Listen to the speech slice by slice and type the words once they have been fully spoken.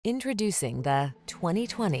Introducing the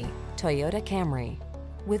 2020 Toyota Camry.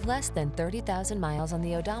 With less than 30,000 miles on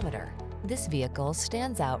the odometer, this vehicle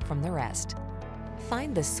stands out from the rest.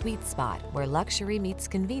 Find the sweet spot where luxury meets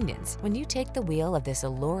convenience when you take the wheel of this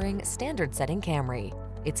alluring, standard-setting Camry.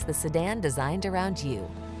 It's the sedan designed around you,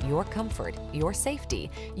 your comfort, your safety,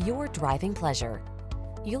 your driving pleasure.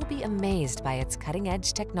 You'll be amazed by its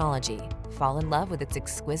cutting-edge technology, fall in love with its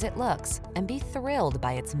exquisite looks, and be thrilled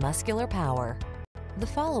by its muscular power. The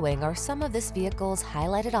following are some of this vehicle's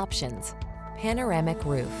highlighted options: panoramic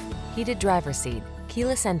roof, heated driver's seat,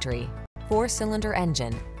 keyless entry, 4-cylinder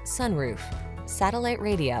engine, sunroof, satellite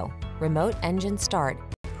radio, remote engine start,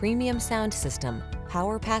 premium sound system,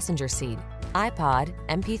 power passenger seat, iPod,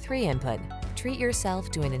 MP3 input. Treat yourself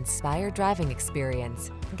to an inspired driving experience.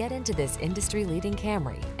 Get into this industry-leading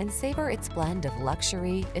Camry and savor its blend of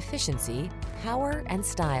luxury, efficiency, power, and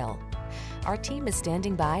style. Our team is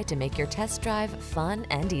standing by to make your test drive fun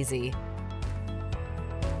and easy.